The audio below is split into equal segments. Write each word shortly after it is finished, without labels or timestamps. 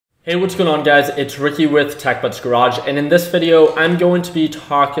Hey, what's going on, guys? It's Ricky with Techbuds Garage, and in this video I'm going to be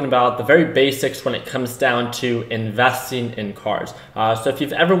talking about the very basics when it comes down to investing in cars. So if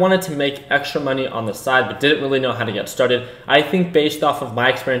you've ever wanted to make extra money on the side but didn't really know how to get started, I think based off of my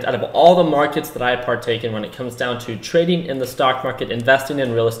experience out of all the markets that I partake in when it comes down to trading in the stock market, investing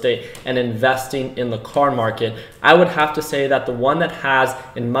in real estate, and investing in the car market, I would have to say that the one that has,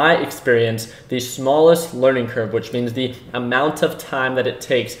 in my experience, the smallest learning curve, which means the amount of time that it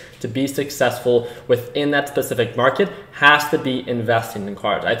takes to be successful within that specific market, has to be investing in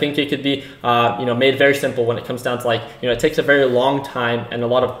cars. I think it could be made very simple when it comes down to it takes a very long time and a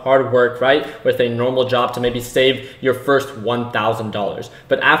lot of hard work, right, with a normal job to maybe save your first $1,000.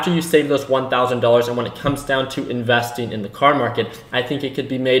 But after you save those $1,000 and when it comes down to investing in the car market, I think it could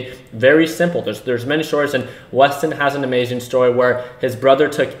be made very simple. There's many stories, and Weston has an amazing story where his brother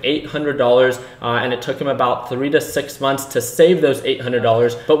took $800 and it took him about 3 to 6 months to save those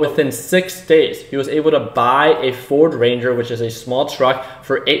 $800, but within 6 days he was able to buy a Ford Ranger, which is a small truck,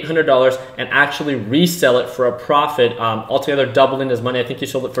 for $800 and actually resell it for a profit, altogether doubling his money. I think he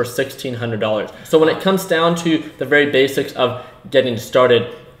sold it for $1,600. So when it comes down to the very basics of getting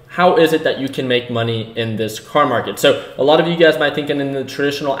started, how is it that you can make money in this car market? So a lot of you guys might think in the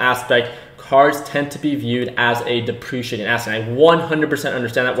traditional aspect, cars tend to be viewed as a depreciating asset. I 100%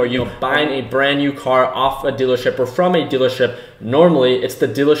 understand that. Where you're buying a brand new car off a dealership or from a dealership, normally it's the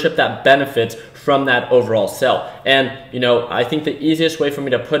dealership that benefits from that overall sale. And I think the easiest way for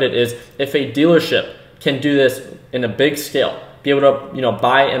me to put it is, if a dealership can do this in a big scale, be able to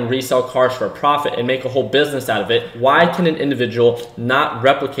buy and resell cars for a profit and make a whole business out of it, why can an individual not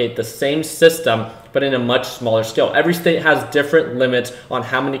replicate the same system but in a much smaller scale? Every state has different limits on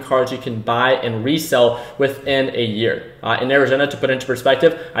how many cars you can buy and resell within a year. In Arizona, to put into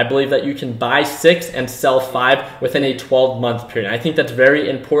perspective, I believe that you can buy 6 and sell 5 within a 12-month period. I think that's very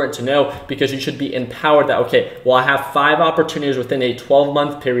important to know, because you should be empowered that, okay, well, I have 5 opportunities within a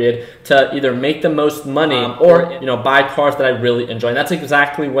 12-month period to either make the most money or buy cars that I really enjoy. And that's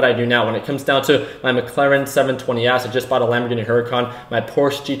exactly what I do now. When it comes down to my McLaren 720S, I just bought a Lamborghini Huracan, my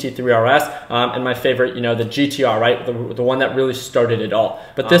Porsche GT3 RS, and my favorite, the GTR, right? The one that really started it all.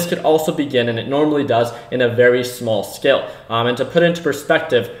 But this could also begin, and it normally does, in a very small scale. And to put into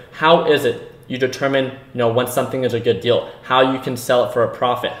perspective, how is it you determine when something is a good deal, how you can sell it for a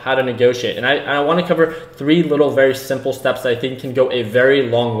profit, how to negotiate? And I want to cover 3 little very simple steps that I think can go a very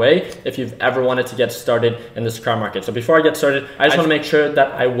long way if you've ever wanted to get started in this car market. So before I get started, I just want to make sure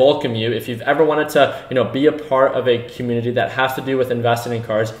that I welcome you. If you've ever wanted to be a part of a community that has to do with investing in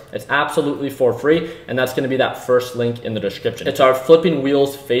cars, it's absolutely for free, and that's going to be that first link in the description. It's our Flipping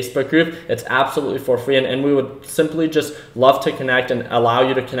Wheels Facebook group. It's absolutely for free, and we would simply just love to connect and allow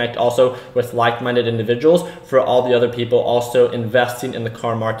you to connect also with like-minded individuals, for all the other people also investing in the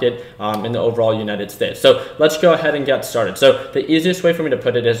car market in the overall United States. So let's go ahead and get started. So the easiest way for me to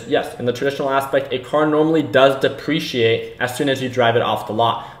put it is, yes, in the traditional aspect, a car normally does depreciate as soon as you drive it off the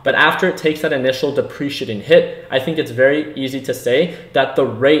lot. But after it takes that initial depreciating hit, I think it's very easy to say that the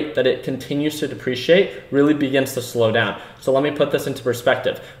rate that it continues to depreciate really begins to slow down. So let me put this into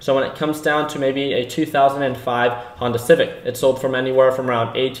perspective. So when it comes down to maybe a 2005 Honda Civic, it sold from anywhere from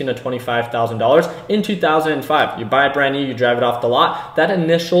around $18,000 to $25,000 in 2005. You buy it brand new, you drive it off the lot. That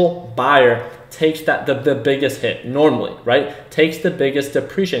initial buyer takes the biggest hit normally, right? Takes the biggest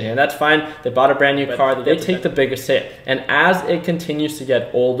depreciation hit. That's fine. They bought a brand new car, they take the biggest hit. And as it continues to get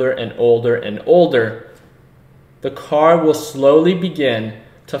older and older and older, the car will slowly begin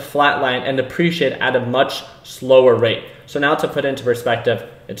to flatline and depreciate at a much slower rate. So now, to put it into perspective,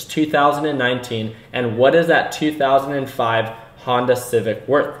 it's 2019, and what is that 2005 Honda Civic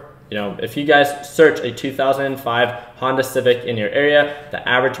worth? If you guys search a 2005 Honda Civic in your area, the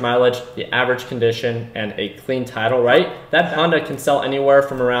average mileage, the average condition, and a clean title, right? That Honda can sell anywhere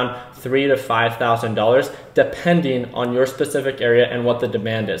from around $3,000 to $5,000, depending on your specific area and what the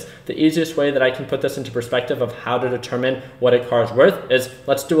demand is. The easiest way that I can put this into perspective of how to determine what a car is worth is,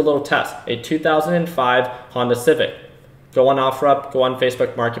 let's do a little test. A 2005 Honda Civic. Go on OfferUp, go on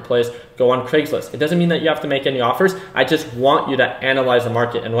Facebook Marketplace, go on Craigslist. It doesn't mean that you have to make any offers. I just want you to analyze the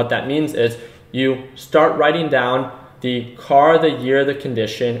market. And what that means is you start writing down the car, the year, the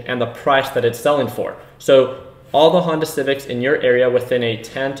condition, and the price that it's selling for. So all the Honda Civics in your area within a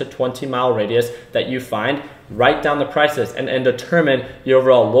 10 to 20 mile radius that you find, write down the prices and determine the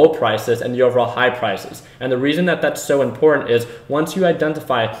overall low prices and the overall high prices. And the reason that that's so important is, once you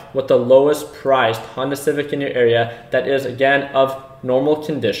identify what the lowest priced Honda Civic in your area that is, again, of normal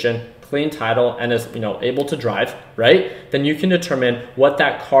condition, clean title, and is able to drive, right? Then you can determine what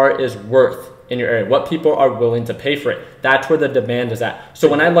that car is worth in your area, what people are willing to pay for it. That's where the demand is at. So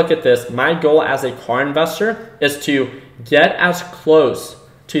when I look at this, my goal as a car investor is to get as close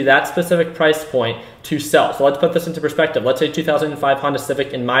to that specific price point to sell. So let's put this into perspective. Let's say 2005 Honda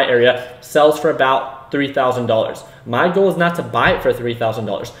Civic in my area sells for about $3,000. My goal is not to buy it for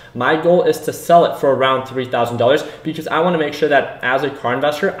 $3,000. My goal is to sell it for around $3,000 because I want to make sure that as a car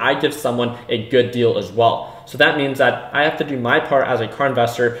investor, I give someone a good deal as well. So that means that I have to do my part as a car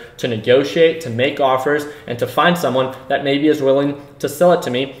investor to negotiate, to make offers, and to find someone that maybe is willing to sell it to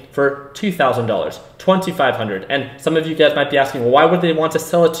me for $2,000, $2,500. And some of you guys might be asking, well, why would they want to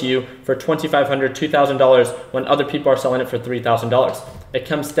sell it to you for $2,500, $2,000 when other people are selling it for $3,000? It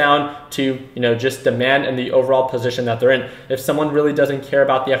comes down to, just demand and the overall position that they're in. If someone really doesn't care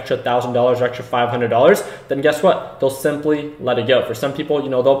about the extra $1,000 or extra $500, then guess what? They'll simply let it go. For some people,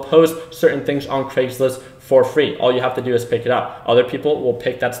 they'll post certain things on Craigslist for free. All you have to do is pick it up. Other people will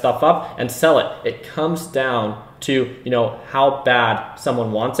pick that stuff up and sell it. It comes down to how bad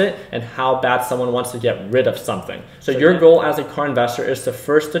someone wants it and how bad someone wants to get rid of something. So your goal as a car investor is to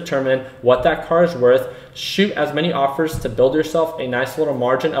first determine what that car is worth, shoot as many offers to build yourself a nice little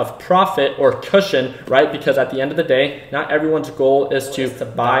margin of profit or cushion, right? Because at the end of the day, not everyone's goal is to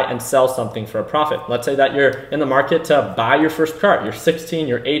buy and sell something for a profit. Let's say that you're in the market to buy your first car. You're 16,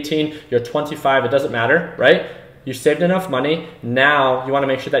 you're 18, you're 25, it doesn't matter, right? You saved enough money. Now you want to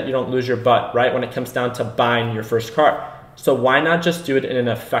make sure that you don't lose your butt, right? When it comes down to buying your first car. So why not just do it in an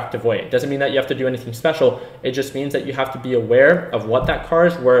effective way? It doesn't mean that you have to do anything special. It just means that you have to be aware of what that car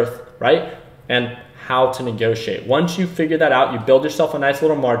is worth, right? And how to negotiate. Once you figure that out, you build yourself a nice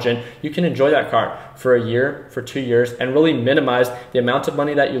little margin, you can enjoy that car for a year, for 2 years, and really minimize the amount of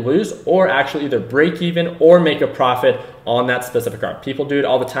money that you lose, or actually either break even or make a profit on that specific car. People do it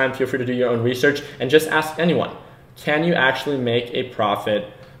all the time. Feel free to do your own research and just ask anyone, can you actually make a profit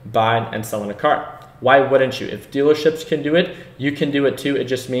buying and selling a car? Why wouldn't you? If dealerships can do it, you can do it too. It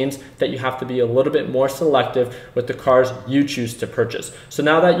just means that you have to be a little bit more selective with the cars you choose to purchase. So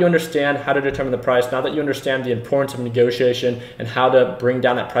now that you understand how to determine the price, now that you understand the importance of negotiation and how to bring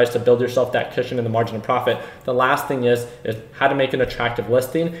down that price to build yourself that cushion in the margin of profit, the last thing is how to make an attractive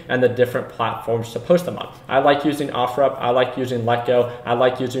listing and the different platforms to post them on. I like using OfferUp. I like using LetGo. I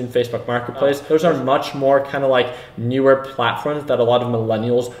like using Facebook Marketplace. Those are much more kind of like newer platforms that a lot of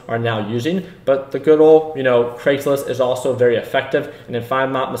millennials are now using, but the good old, Craigslist is also very effective. And if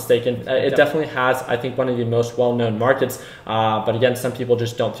I'm not mistaken, it definitely has, I think, one of the most well-known markets. But again, some people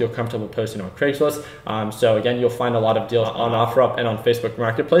just don't feel comfortable posting on Craigslist. So again, you'll find a lot of deals on OfferUp and on Facebook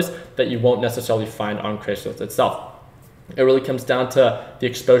Marketplace that you won't necessarily find on Craigslist itself. It really comes down to the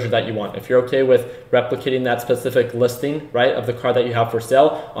exposure that you want. If you're okay with replicating that specific listing, right, of the car that you have for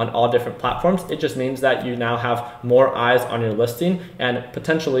sale on all different platforms, it just means that you now have more eyes on your listing and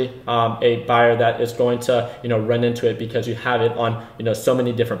potentially a buyer that is going to, run into it because you have it on, so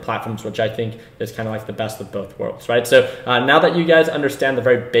many different platforms, which I think is kind of like the best of both worlds, right? So now that you guys understand the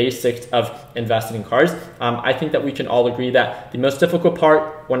very basics of investing in cars, I think that we can all agree that the most difficult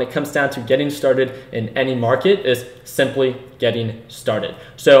part when it comes down to getting started in any market is simply getting started.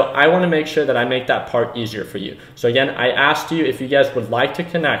 So I want to make sure that I make that part easier for you. So again, I asked you if you guys would like to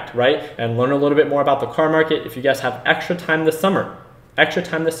connect, right, and learn a little bit more about the car market. If you guys have extra time this summer, you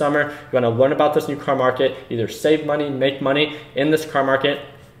want to learn about this new car market, either save money, make money in this car market,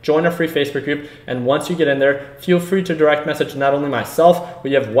 join our free Facebook group, and once you get in there, feel free to direct message not only myself,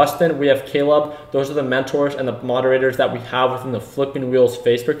 we have Weston, we have Caleb. Those are the mentors and the moderators that we have within the Flipping Wheels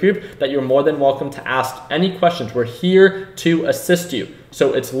Facebook group that you're more than welcome to ask any questions. We're here to assist you.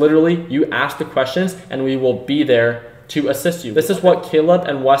 So it's literally you ask the questions and we will be there to assist you. This is what Caleb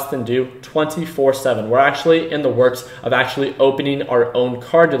and Weston do 24/7. We're actually in the works of actually opening our own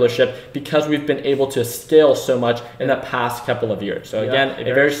car dealership because we've been able to scale so much in the past couple of years. So again,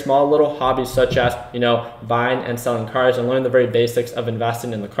 a very small little hobby such as, buying and selling cars and learning the very basics of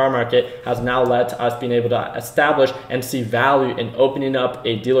investing in the car market has now led to us being able to establish and see value in opening up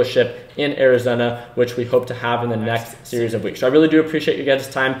a dealership in Arizona, which we hope to have in the next series of weeks. So I really do appreciate you guys'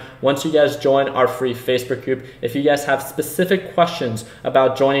 time. Once you guys join our free Facebook group, if you guys have specific questions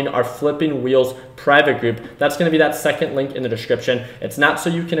about joining our Flipping Wheels private group, that's going to be that second link in the description. It's not so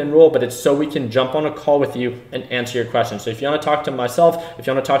you can enroll, but it's so we can jump on a call with you and answer your questions. So if you want to talk to myself, if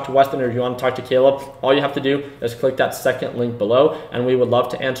you want to talk to Weston, or if you want to talk to Caleb, all you have to do is click that second link below, and we would love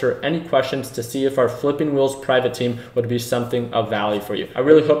to answer any questions to see if our Flipping Wheels private team would be something of value for you. I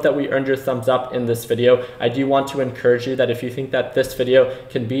really hope that we earned your thumbs up in this video. I do want to encourage you that if you think that this video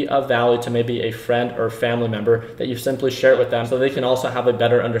can be of value to maybe a friend or family member, that you simply share it with them so they can also have a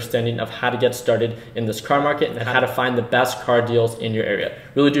better understanding of how to get started started in this car market and how to find the best car deals in your area.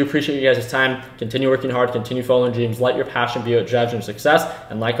 Really do appreciate you guys' time. Continue working hard, continue following dreams, let your passion be what drives your success.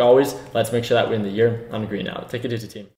 And like always, let's make sure that we end the year on a green out. Take it easy, team.